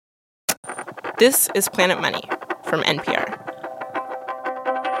This is Planet Money from NPR.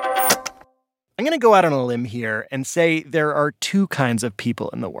 I'm going to go out on a limb here and say there are two kinds of people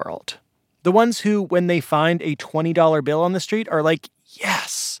in the world. The ones who, when they find a $20 bill on the street, are like,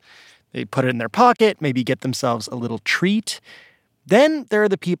 yes. They put it in their pocket, maybe get themselves a little treat. Then there are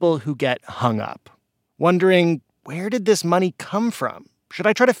the people who get hung up, wondering, where did this money come from? Should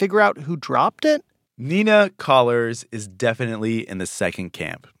I try to figure out who dropped it? Nina Collars is definitely in the second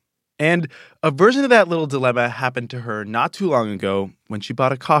camp. And a version of that little dilemma happened to her not too long ago when she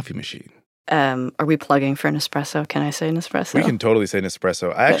bought a coffee machine. Are we plugging for Nespresso? Can I say Nespresso? We can totally say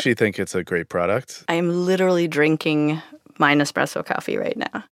Nespresso. I actually think it's a great product. I am literally drinking my Nespresso coffee right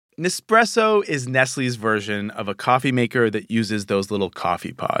now. Nespresso is Nestle's version of a coffee maker that uses those little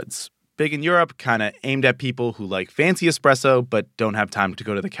coffee pods. Big in Europe, kind of aimed at people who like fancy espresso but don't have time to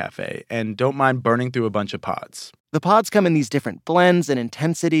go to the cafe and don't mind burning through a bunch of pods. The pods come in these different blends and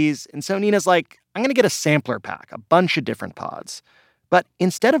intensities, and so Nina's like, I'm going to get a sampler pack, a bunch of different pods. But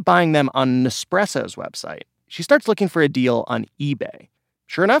instead of buying them on Nespresso's website, she starts looking for a deal on eBay.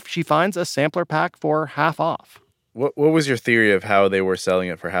 Sure enough, she finds a sampler pack for half off. What was your theory of how they were selling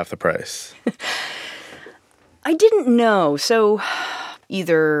it for half the price? I didn't know. So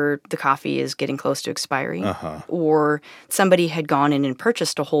either the coffee is getting close to expiry, or somebody had gone in and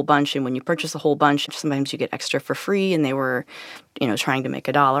purchased a whole bunch. And when you purchase a whole bunch, sometimes you get extra for free, and they were, trying to make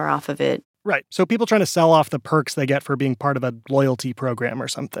 $1 off of it. Right. So people trying to sell off the perks they get for being part of a loyalty program or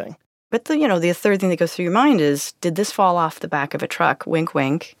something. But the third thing that goes through your mind is, did this fall off the back of a truck? Wink,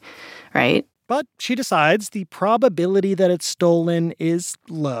 wink, right? But she decides the probability that it's stolen is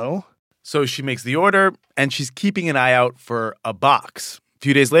low. So she makes the order, and she's keeping an eye out for a box. A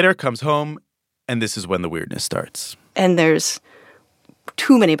few days later, comes home, and this is when the weirdness starts. And there's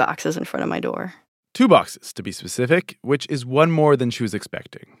too many boxes in front of my door. 2 boxes, to be specific, which is one more than she was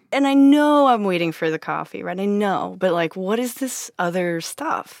expecting. And I know I'm waiting for the coffee, right? I know. But, what is this other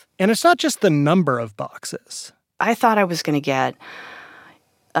stuff? And it's not just the number of boxes. I thought I was going to get,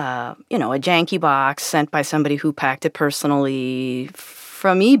 a janky box sent by somebody who packed it personally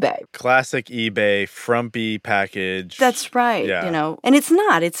from eBay. Classic eBay, frumpy package. That's right, yeah. And it's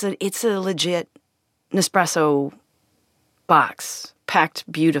not. It's a legit Nespresso box,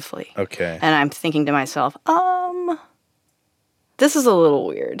 packed beautifully. Okay. And I'm thinking to myself, this is a little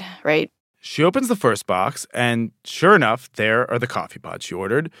weird, right? She opens the first box, and sure enough, there are the coffee pods she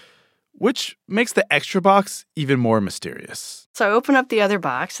ordered, which makes the extra box even more mysterious. So I open up the other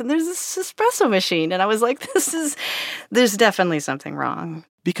box, and there's this espresso machine, and I was like, there's definitely something wrong.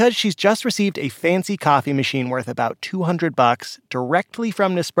 Because she's just received a fancy coffee machine worth about $200 directly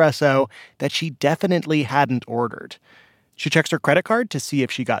from Nespresso that she definitely hadn't ordered. She checks her credit card to see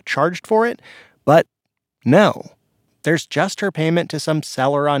if she got charged for it, but no. There's just her payment to some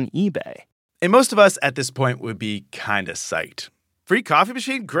seller on eBay. And most of us at this point would be kind of psyched. Free coffee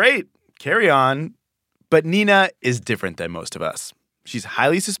machine? Great. Carry on. But Nina is different than most of us. She's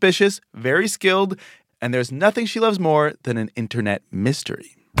highly suspicious, very skilled, and there's nothing she loves more than an internet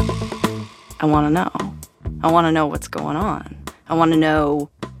mystery. I want to know. I want to know what's going on. I want to know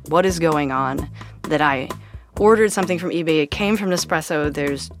what is going on, that I ordered something from eBay. It came from Nespresso.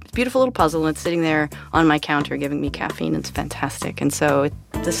 There's a beautiful little puzzle, and it's sitting there on my counter giving me caffeine. It's fantastic. And so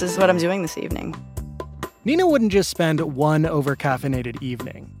this is what I'm doing this evening. Nina wouldn't just spend one overcaffeinated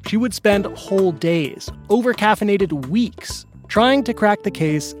evening. She would spend whole days, overcaffeinated weeks, trying to crack the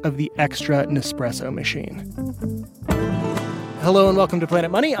case of the extra Nespresso machine. Hello and welcome to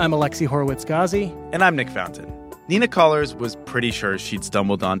Planet Money. I'm Alexi Horowitz-Ghazi. And I'm Nick Fountain. Nina Collars was pretty sure she'd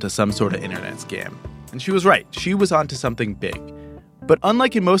stumbled onto some sort of internet scam. And she was right. She was onto something big. But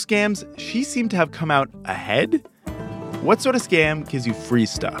unlike in most scams, she seemed to have come out ahead. What sort of scam gives you free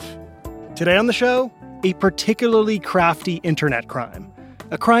stuff? Today on the show, a particularly crafty internet crime.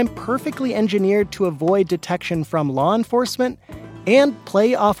 A crime perfectly engineered to avoid detection from law enforcement and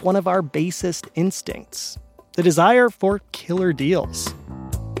play off one of our basest instincts, the desire for killer deals.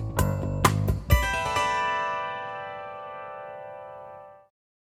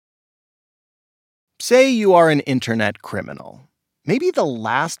 Say you are an internet criminal. Maybe the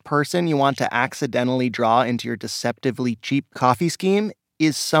last person you want to accidentally draw into your deceptively cheap coffee scheme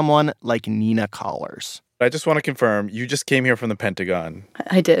is someone like Nina Collars. I just want to confirm, you just came here from the Pentagon.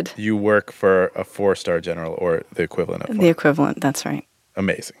 I did. You work for a 4-star general or the equivalent of one. The equivalent, that's right.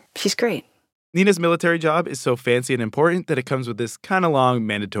 Amazing. She's great. Nina's military job is so fancy and important that it comes with this kind of long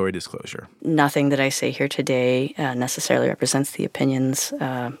mandatory disclosure. Nothing that I say here today necessarily represents the opinions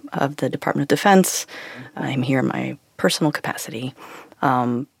of the Department of Defense. I'm here in my personal capacity,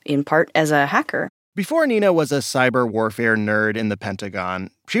 in part as a hacker. Before Nina was a cyber warfare nerd in the Pentagon,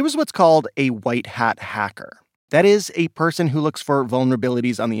 she was what's called a white hat hacker. That is, a person who looks for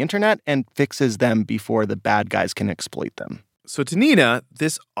vulnerabilities on the internet and fixes them before the bad guys can exploit them. So to Nina,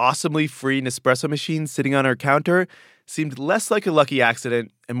 this awesomely free Nespresso machine sitting on her counter seemed less like a lucky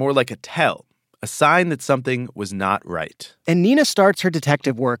accident and more like a tell, a sign that something was not right. And Nina starts her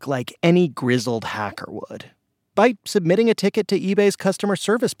detective work like any grizzled hacker would, by submitting a ticket to eBay's customer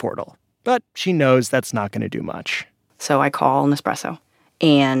service portal. But she knows that's not going to do much. So I call Nespresso,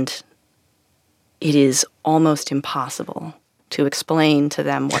 and it is almost impossible to explain to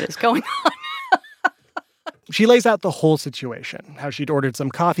them what is going on. She lays out the whole situation, how she'd ordered some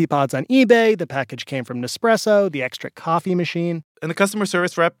coffee pods on eBay, the package came from Nespresso, the extra coffee machine. And the customer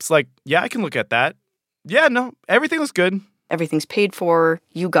service rep's like, yeah, I can look at that. Yeah, no, everything looks good. Everything's paid for.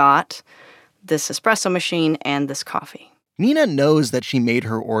 You got this espresso machine and this coffee. Nina knows that she made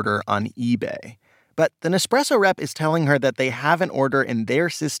her order on eBay, but the Nespresso rep is telling her that they have an order in their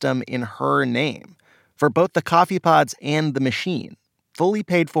system in her name for both the coffee pods and the machine, fully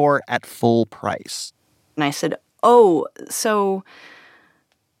paid for at full price. And I said, oh, so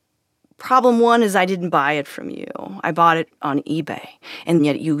problem one is I didn't buy it from you. I bought it on eBay, and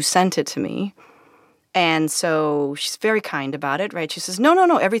yet you sent it to me. And so she's very kind about it, right? She says,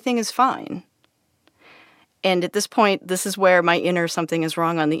 no, everything is fine. And at this point, this is where my inner something is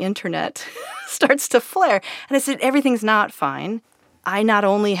wrong on the internet starts to flare. And I said, everything's not fine. I not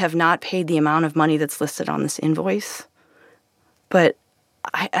only have not paid the amount of money that's listed on this invoice, but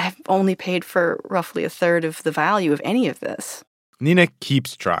I've only paid for roughly a third of the value of any of this. Nina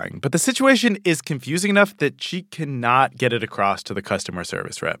keeps trying, but the situation is confusing enough that she cannot get it across to the customer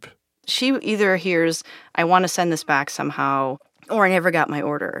service rep. She either hears, I want to send this back somehow, or I never got my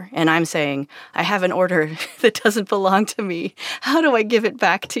order. And I'm saying, I have an order that doesn't belong to me. How do I give it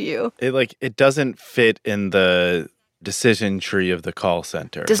back to you? It doesn't fit in the decision tree of the call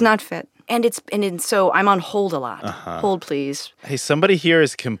center. Does not fit. And so I'm on hold a lot. Hold, please. Hey, somebody here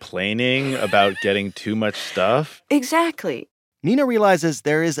is complaining about getting too much stuff. Exactly. Nina realizes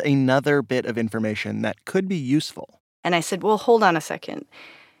there is another bit of information that could be useful. And I said, well, hold on a second.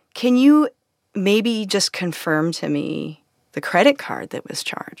 Can you maybe just confirm to me the credit card that was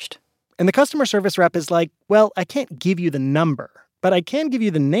charged? And the customer service rep is like, well, I can't give you the number, but I can give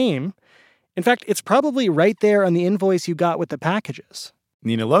you the name. In fact, it's probably right there on the invoice you got with the packages.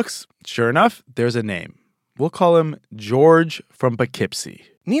 Nina looks. Sure enough, there's a name. We'll call him George from Poughkeepsie.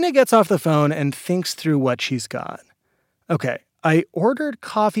 Nina gets off the phone and thinks through what she's got. Okay, I ordered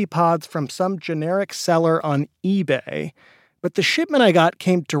coffee pods from some generic seller on eBay, but the shipment I got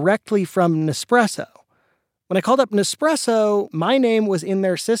came directly from Nespresso. When I called up Nespresso, my name was in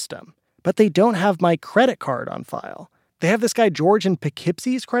their system, but they don't have my credit card on file. They have this guy George in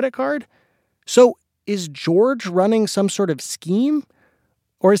Poughkeepsie's credit card? So is George running some sort of scheme?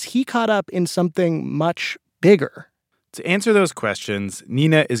 Or is he caught up in something much bigger? To answer those questions,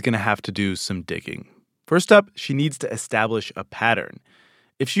 Nina is going to have to do some digging. First up, she needs to establish a pattern.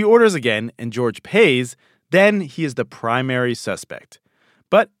 If she orders again and George pays, then he is the primary suspect.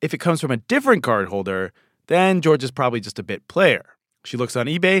 But if it comes from a different cardholder, then George is probably just a bit player. She looks on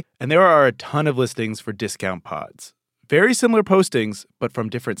eBay, and there are a ton of listings for discount pods. Very similar postings, but from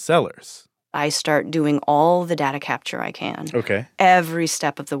different sellers. I start doing all the data capture I can. Okay. Every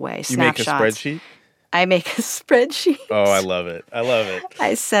step of the way. You make a Snapshots. spreadsheet? I make a spreadsheet. Oh, I love it.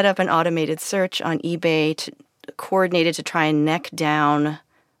 I set up an automated search on eBay to coordinate it to try and neck down.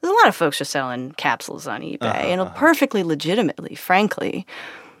 There's a lot of folks just selling capsules on eBay, and perfectly legitimately, frankly.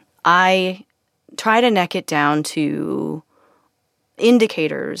 I try to neck it down to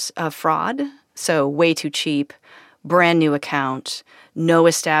indicators of fraud. So way too cheap, brand new account, no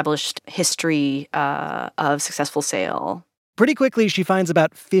established history of successful sale. Pretty quickly, she finds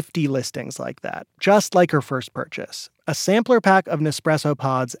about 50 listings like that, just like her first purchase. A sampler pack of Nespresso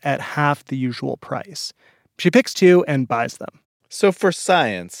pods at half the usual price. She picks two and buys them. So for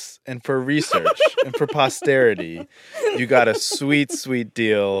science and for research and for posterity, you got a sweet, sweet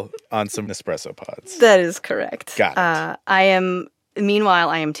deal on some Nespresso pods. That is correct. Got it. Meanwhile,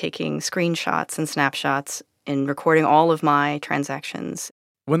 I am taking screenshots and snapshots and recording all of my transactions.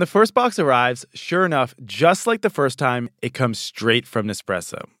 When the first box arrives, sure enough, just like the first time, it comes straight from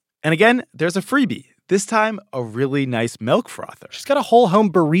Nespresso. And again, there's a freebie. This time, a really nice milk frother. She's got a whole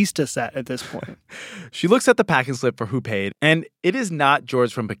home barista set at this point. She looks at the packing slip for who paid, and it is not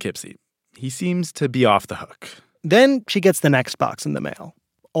George from Poughkeepsie. He seems to be off the hook. Then she gets the next box in the mail.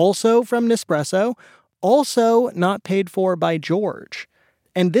 Also from Nespresso, also not paid for by George.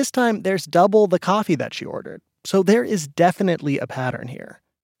 And this time, there's double the coffee that she ordered. So there is definitely a pattern here.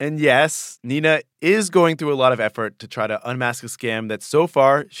 And yes, Nina is going through a lot of effort to try to unmask a scam that so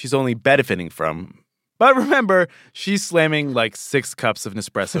far she's only benefiting from. But remember, she's slamming like 6 cups of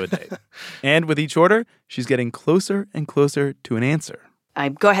Nespresso a day. And with each order, she's getting closer and closer to an answer. I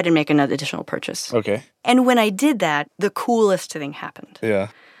go ahead and make another additional purchase. Okay. And when I did that, the coolest thing happened. Yeah.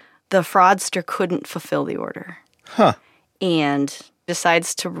 The fraudster couldn't fulfill the order. Huh. And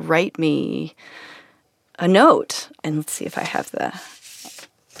decides to write me a note. And let's see if I have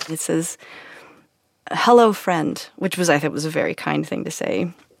it says, "Hello, friend," which I thought was a very kind thing to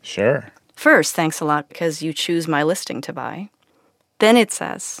say. Sure. First, thanks a lot because you choose my listing to buy. Then it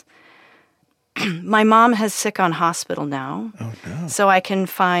says, "My mom has sick on hospital now. Oh, no. So I can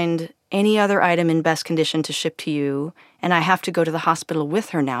find any other item in best condition to ship to you, and I have to go to the hospital with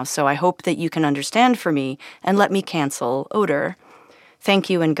her now, so I hope that you can understand for me and let me cancel odor. Thank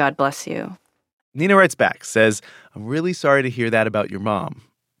you and God bless you." Nina writes back, says, "I'm really sorry to hear that about your mom."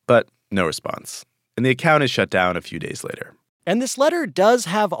 But no response. And the account is shut down a few days later. And this letter does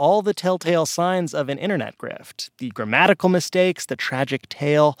have all the telltale signs of an internet grift. The grammatical mistakes, the tragic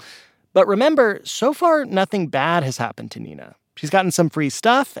tale. But remember, so far, nothing bad has happened to Nina. She's gotten some free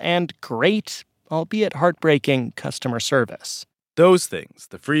stuff and great, albeit heartbreaking, customer service. Those things,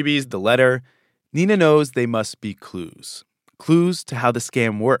 the freebies, the letter, Nina knows they must be clues. Clues to how the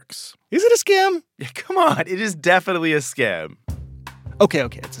scam works. Is it a scam? Yeah, come on, it is definitely a scam. Okay,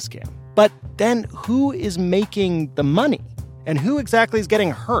 it's a scam. But then who is making the money? And who exactly is getting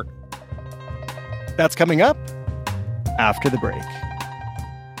hurt? That's coming up after the break.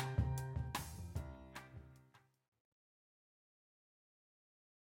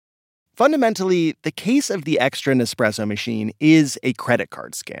 Fundamentally, the case of the extra Nespresso machine is a credit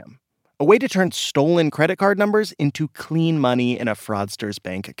card scam. A way to turn stolen credit card numbers into clean money in a fraudster's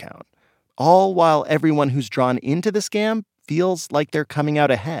bank account. All while everyone who's drawn into the scam feels like they're coming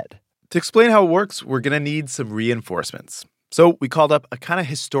out ahead. To explain how it works, we're going to need some reinforcements. So we called up a kind of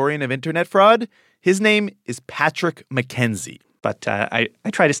historian of internet fraud. His name is Patrick McKenzie. But I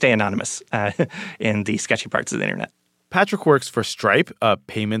try to stay anonymous in the sketchy parts of the internet. Patrick works for Stripe, a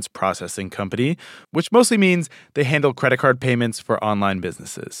payments processing company, which mostly means they handle credit card payments for online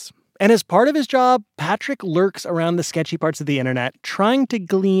businesses. And as part of his job, Patrick lurks around the sketchy parts of the internet, trying to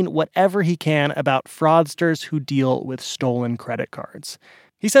glean whatever he can about fraudsters who deal with stolen credit cards.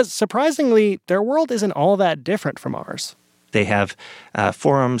 He says, surprisingly, their world isn't all that different from ours. They have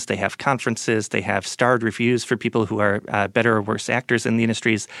forums, they have conferences, they have starred reviews for people who are better or worse actors in the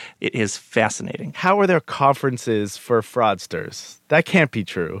industries. It is fascinating. How are there conferences for fraudsters? That can't be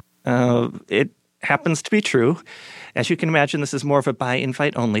true. It happens to be true. As you can imagine, this is more of a buy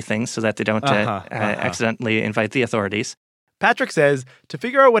invite only thing so that they don't accidentally invite the authorities. Patrick says to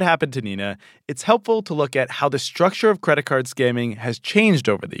figure out what happened to Nina, it's helpful to look at how the structure of credit card scamming has changed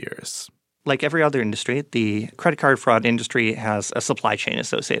over the years. Like every other industry, the credit card fraud industry has a supply chain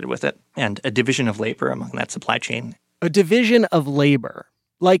associated with it and a division of labor among that supply chain. A division of labor.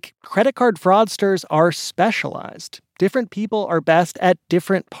 Like, credit card fraudsters are specialized. Different people are best at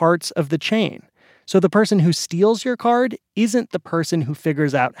different parts of the chain. So the person who steals your card isn't the person who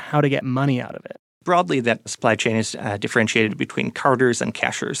figures out how to get money out of it. Broadly, that supply chain is differentiated between carders and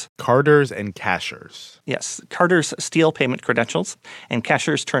cashers. Carders and cashers. Yes, carders steal payment credentials, and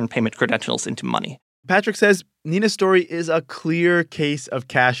cashers turn payment credentials into money. Patrick says Nina's story is a clear case of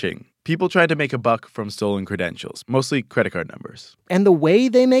cashing. People trying to make a buck from stolen credentials, mostly credit card numbers. And the way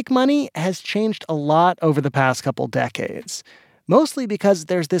they make money has changed a lot over the past couple decades. Mostly because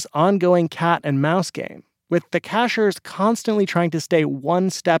there's this ongoing cat and mouse game, with the cashers constantly trying to stay one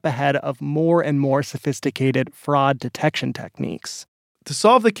step ahead of more and more sophisticated fraud detection techniques. To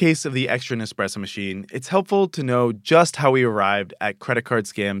solve the case of the extra Nespresso machine, it's helpful to know just how we arrived at credit card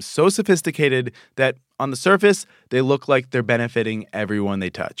scams so sophisticated that, on the surface, they look like they're benefiting everyone they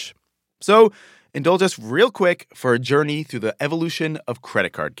touch. So, indulge us real quick for a journey through the evolution of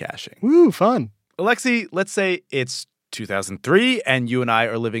credit card cashing. Woo, fun. Alexi, let's say it's 2003 and you and I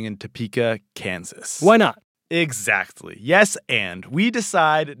are living in Topeka, Kansas. Why not? Exactly. Yes, and we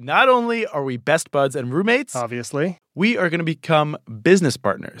decide not only are we best buds and roommates, Obviously. we are going to become business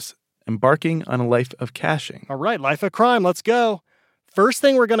partners, embarking on a life of cashing. All right, life of crime, let's go. First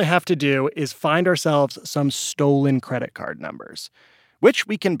thing we're going to have to do is find ourselves some stolen credit card numbers, which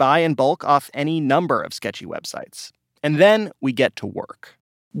we can buy in bulk off any number of sketchy websites. And then we get to work.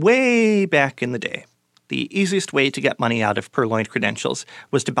 Way back in the day, the easiest way to get money out of purloined credentials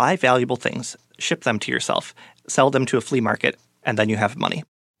was to buy valuable things, ship them to yourself, sell them to a flea market, and then you have money.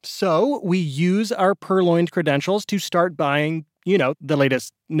 So we use our purloined credentials to start buying, the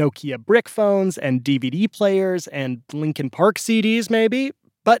latest Nokia brick phones and DVD players and Linkin Park CDs, maybe.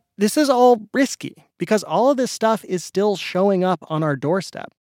 But this is all risky because all of this stuff is still showing up on our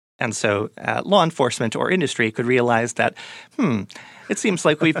doorstep. And so law enforcement or industry could realize that, it seems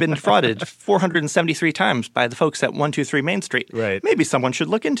like we've been defrauded 473 times by the folks at 123 Main Street. Right. Maybe someone should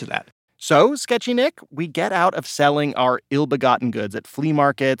look into that. So, Sketchy Nick, we get out of selling our ill-begotten goods at flea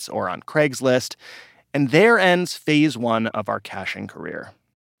markets or on Craigslist, and there ends phase 1 of our caching career.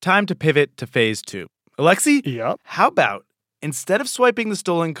 Time to pivot to phase 2. Alexi? Yep. How about instead of swiping the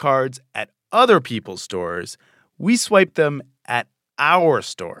stolen cards at other people's stores, we swipe them at our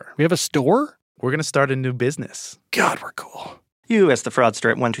store? We have a store? We're going to start a new business. God, we're cool. You, as the fraudster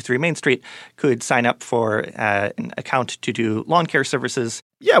at 123 Main Street, could sign up for an account to do lawn care services.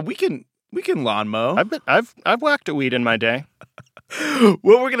 Yeah, we can lawn mow. I've whacked a weed in my day. What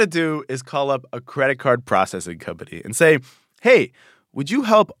we're going to do is call up a credit card processing company and say, hey, would you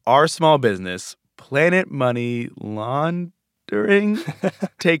help our small business, Planet Money Laundering,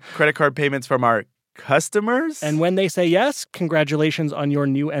 take credit card payments from our customers? And when they say yes, congratulations on your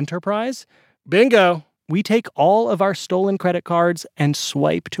new enterprise. Bingo. We take all of our stolen credit cards and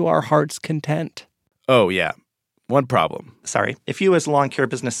swipe to our heart's content. Oh, yeah. One problem. Sorry. If you as a lawn care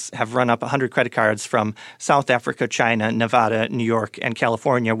business have run up 100 credit cards from South Africa, China, Nevada, New York, and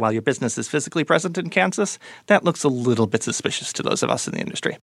California while your business is physically present in Kansas, that looks a little bit suspicious to those of us in the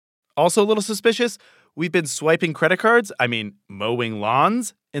industry. Also a little suspicious, we've been swiping credit cards, mowing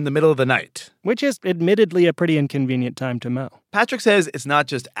lawns, in the middle of the night. Which is admittedly a pretty inconvenient time to mow. Patrick says it's not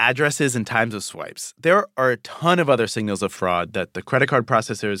just addresses and times of swipes. There are a ton of other signals of fraud that the credit card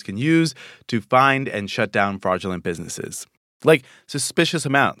processors can use to find and shut down fraudulent businesses. Like suspicious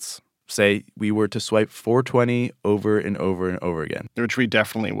amounts. Say we were to swipe 420 over and over and over again. Which we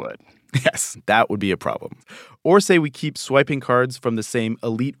definitely would. Yes, that would be a problem. Or say we keep swiping cards from the same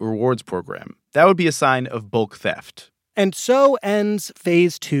elite rewards program. That would be a sign of bulk theft. And so ends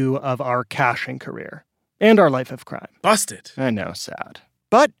phase 2 of our caching career and our life of crime. Busted. I know, sad.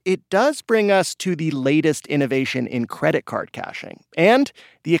 But it does bring us to the latest innovation in credit card caching and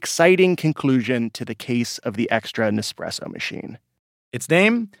the exciting conclusion to the case of the extra Nespresso machine. Its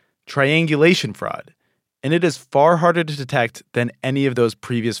name? Triangulation fraud. And it is far harder to detect than any of those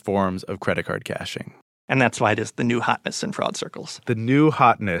previous forms of credit card caching. And that's why it is the new hotness in fraud circles. The new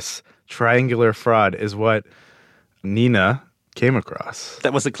hotness, triangular fraud, is what Nina came across.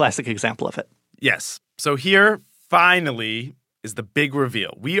 That was a classic example of it. Yes. So here, finally, is the big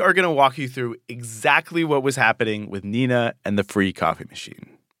reveal. We are going to walk you through exactly what was happening with Nina and the free coffee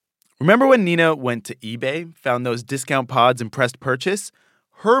machine. Remember when Nina went to eBay, found those discount pods and pressed purchase?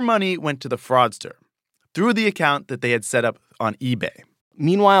 Her money went to the fraudster through the account that they had set up on eBay.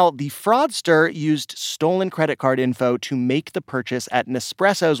 Meanwhile, the fraudster used stolen credit card info to make the purchase at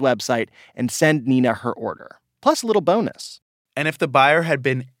Nespresso's website and send Nina her order. Plus a little bonus. And if the buyer had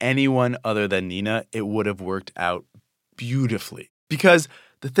been anyone other than Nina, it would have worked out beautifully. Because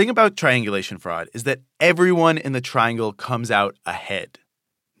the thing about triangulation fraud is that everyone in the triangle comes out ahead.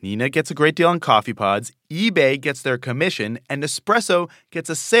 Nina gets a great deal on coffee pods, eBay gets their commission, and Nespresso gets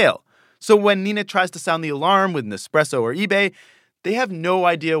a sale. So when Nina tries to sound the alarm with Nespresso or eBay, they have no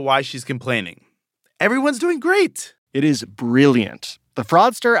idea why she's complaining. Everyone's doing great. It is brilliant. The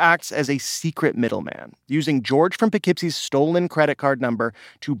fraudster acts as a secret middleman, using George from Poughkeepsie's stolen credit card number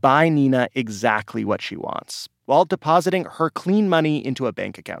to buy Nina exactly what she wants, while depositing her clean money into a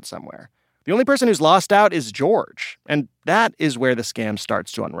bank account somewhere. The only person who's lost out is George, and that is where the scam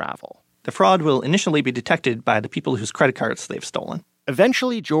starts to unravel. The fraud will initially be detected by the people whose credit cards they've stolen.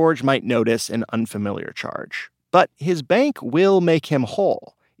 Eventually, George might notice an unfamiliar charge, but his bank will make him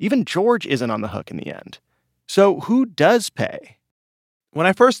whole. Even George isn't on the hook in the end. So who does pay? When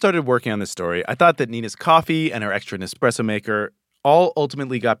I first started working on this story, I thought that Nina's coffee and her extra Nespresso maker all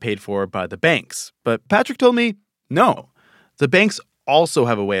ultimately got paid for by the banks. But Patrick told me, no. The banks also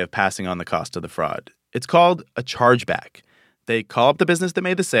have a way of passing on the cost of the fraud. It's called a chargeback. They call up the business that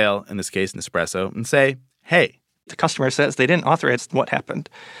made the sale, in this case Nespresso, and say, hey. The customer says they didn't authorize what happened.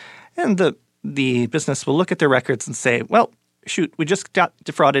 And the business will look at their records and say, well, shoot, we just got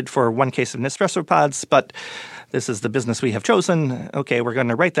defrauded for one case of Nespresso pods, but this is the business we have chosen. Okay, we're going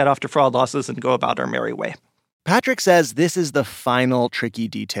to write that off to fraud losses and go about our merry way. Patrick says this is the final tricky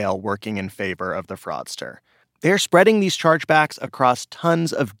detail working in favor of the fraudster. They're spreading these chargebacks across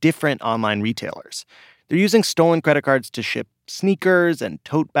tons of different online retailers. They're using stolen credit cards to ship sneakers and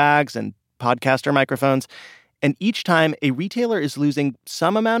tote bags and podcaster microphones. And each time, a retailer is losing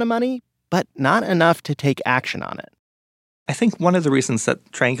some amount of money, but not enough to take action on it. I think one of the reasons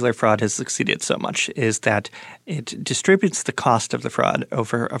that triangular fraud has succeeded so much is that it distributes the cost of the fraud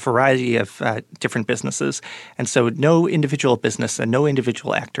over a variety of different businesses. And so no individual business and no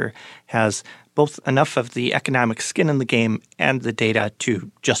individual actor has both enough of the economic skin in the game and the data to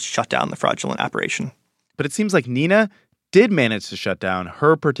just shut down the fraudulent operation. But it seems like Nina did manage to shut down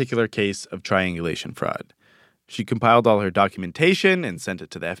her particular case of triangulation fraud. She compiled all her documentation and sent it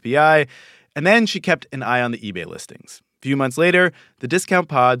to the FBI, and then she kept an eye on the eBay listings. A few months later, the discount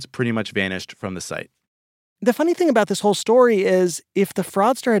pods pretty much vanished from the site. The funny thing about this whole story is if the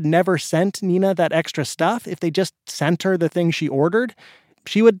fraudster had never sent Nina that extra stuff, if they just sent her the thing she ordered,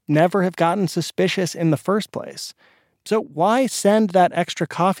 she would never have gotten suspicious in the first place. So why send that extra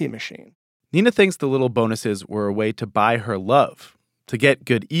coffee machine? Nina thinks the little bonuses were a way to buy her love, to get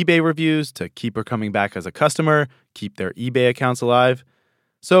good eBay reviews, to keep her coming back as a customer, keep their eBay accounts alive.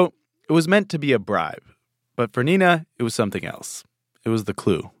 So it was meant to be a bribe. But for Nina, it was something else. It was the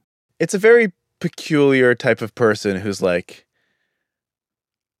clue. It's a very peculiar type of person who's like,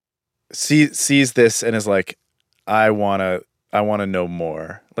 sees this and is like, I want to know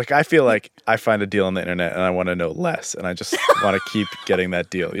more. Like, I feel like I find a deal on the internet and I want to know less. And I just want to keep getting that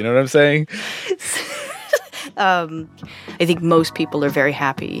deal. You know what I'm saying? I think most people are very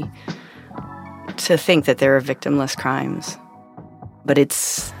happy to think that there are victimless crimes. But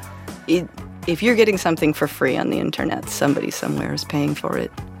if you're getting something for free on the internet, somebody somewhere is paying for it.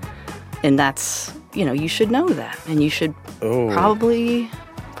 And that's, you should know that. And you should probably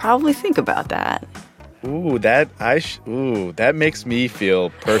think about that. Ooh, that makes me feel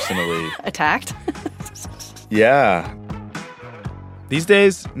personally attacked. Yeah. These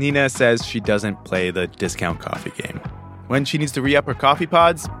days, Nina says she doesn't play the discount coffee game. When she needs to re-up her coffee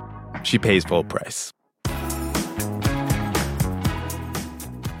pods, she pays full price.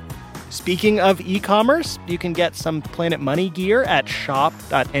 Speaking of e-commerce, you can get some Planet Money gear at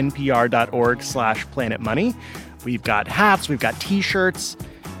shop.npr.org/planetmoney. We've got hats, we've got T-shirts.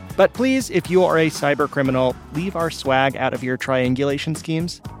 But please, if you are a cyber criminal, leave our swag out of your triangulation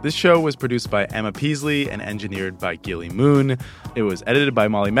schemes. This show was produced by Emma Peasley and engineered by Gilly Moon. It was edited by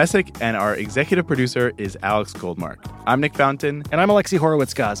Molly Messick, and our executive producer is Alex Goldmark. I'm Nick Fountain. And I'm Alexi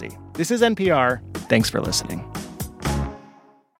Horowitz-Ghazi. This is NPR. Thanks for listening.